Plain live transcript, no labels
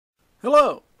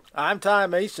Hello, I'm Ty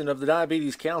Mason of the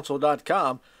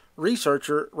DiabetesCouncil.com,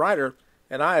 researcher, writer,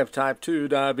 and I have type 2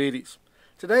 diabetes.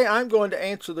 Today I'm going to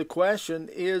answer the question,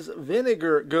 is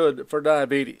vinegar good for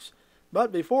diabetes?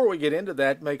 But before we get into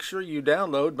that, make sure you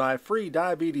download my free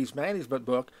diabetes management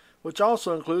book, which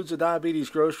also includes a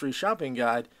diabetes grocery shopping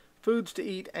guide, foods to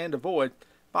eat and avoid,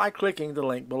 by clicking the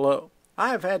link below. I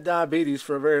have had diabetes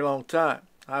for a very long time.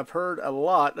 I've heard a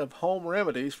lot of home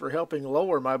remedies for helping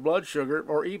lower my blood sugar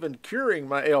or even curing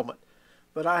my ailment,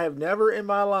 but I have never in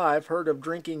my life heard of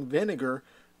drinking vinegar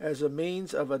as a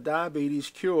means of a diabetes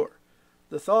cure.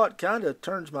 The thought kind of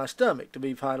turns my stomach, to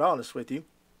be quite honest with you.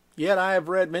 Yet I have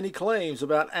read many claims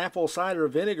about apple cider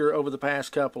vinegar over the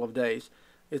past couple of days.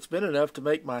 It's been enough to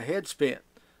make my head spin.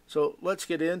 So let's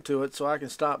get into it so I can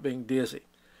stop being dizzy.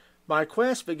 My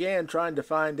quest began trying to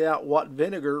find out what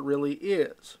vinegar really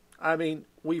is. I mean,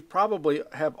 we probably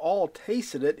have all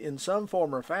tasted it in some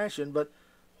form or fashion, but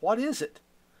what is it?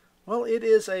 Well, it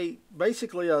is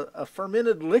basically a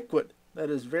fermented liquid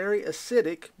that is very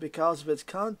acidic because of its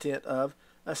content of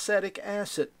acetic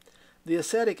acid. The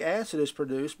acetic acid is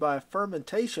produced by a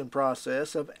fermentation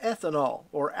process of ethanol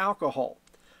or alcohol,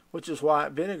 which is why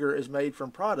vinegar is made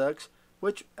from products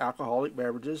which alcoholic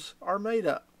beverages are made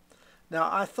of. Now,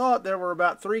 I thought there were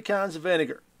about 3 kinds of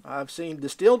vinegar. I've seen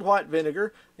distilled white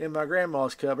vinegar in my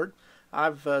grandma's cupboard.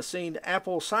 I've seen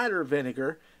apple cider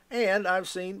vinegar, and I've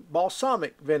seen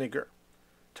balsamic vinegar.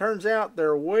 Turns out there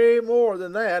are way more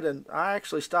than that, and I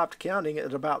actually stopped counting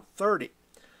at about 30.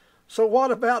 So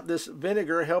what about this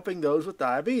vinegar helping those with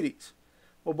diabetes?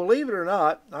 Well, believe it or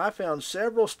not, I found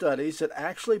several studies that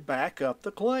actually back up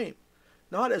the claim.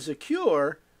 Not as a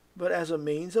cure, but as a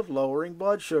means of lowering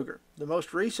blood sugar. The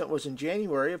most recent was in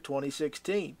January of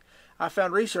 2016. I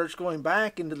found research going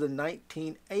back into the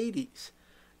 1980s.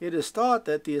 It is thought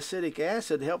that the acetic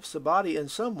acid helps the body in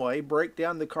some way break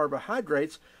down the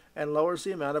carbohydrates and lowers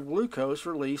the amount of glucose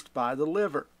released by the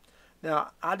liver.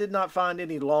 Now, I did not find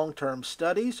any long-term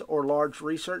studies or large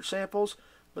research samples,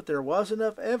 but there was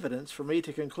enough evidence for me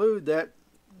to conclude that,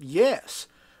 yes,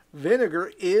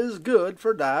 vinegar is good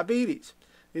for diabetes.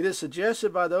 It is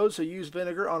suggested by those who use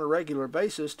vinegar on a regular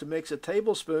basis to mix a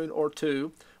tablespoon or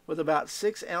 2 with about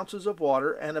 6 ounces of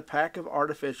water and a pack of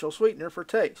artificial sweetener for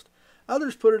taste.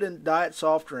 Others put it in diet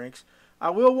soft drinks.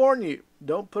 I will warn you,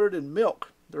 don't put it in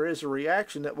milk. There is a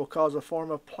reaction that will cause a form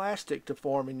of plastic to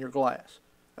form in your glass.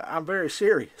 I'm very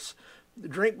serious.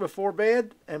 Drink before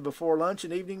bed and before lunch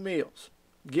and evening meals.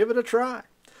 Give it a try.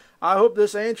 I hope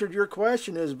this answered your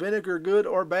question, is vinegar good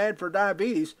or bad for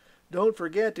diabetes? Don't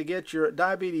forget to get your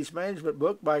diabetes management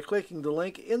book by clicking the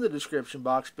link in the description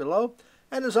box below.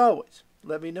 And as always,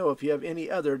 let me know if you have any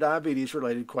other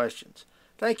diabetes-related questions.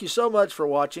 Thank you so much for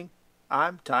watching.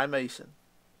 I'm Ty Mason.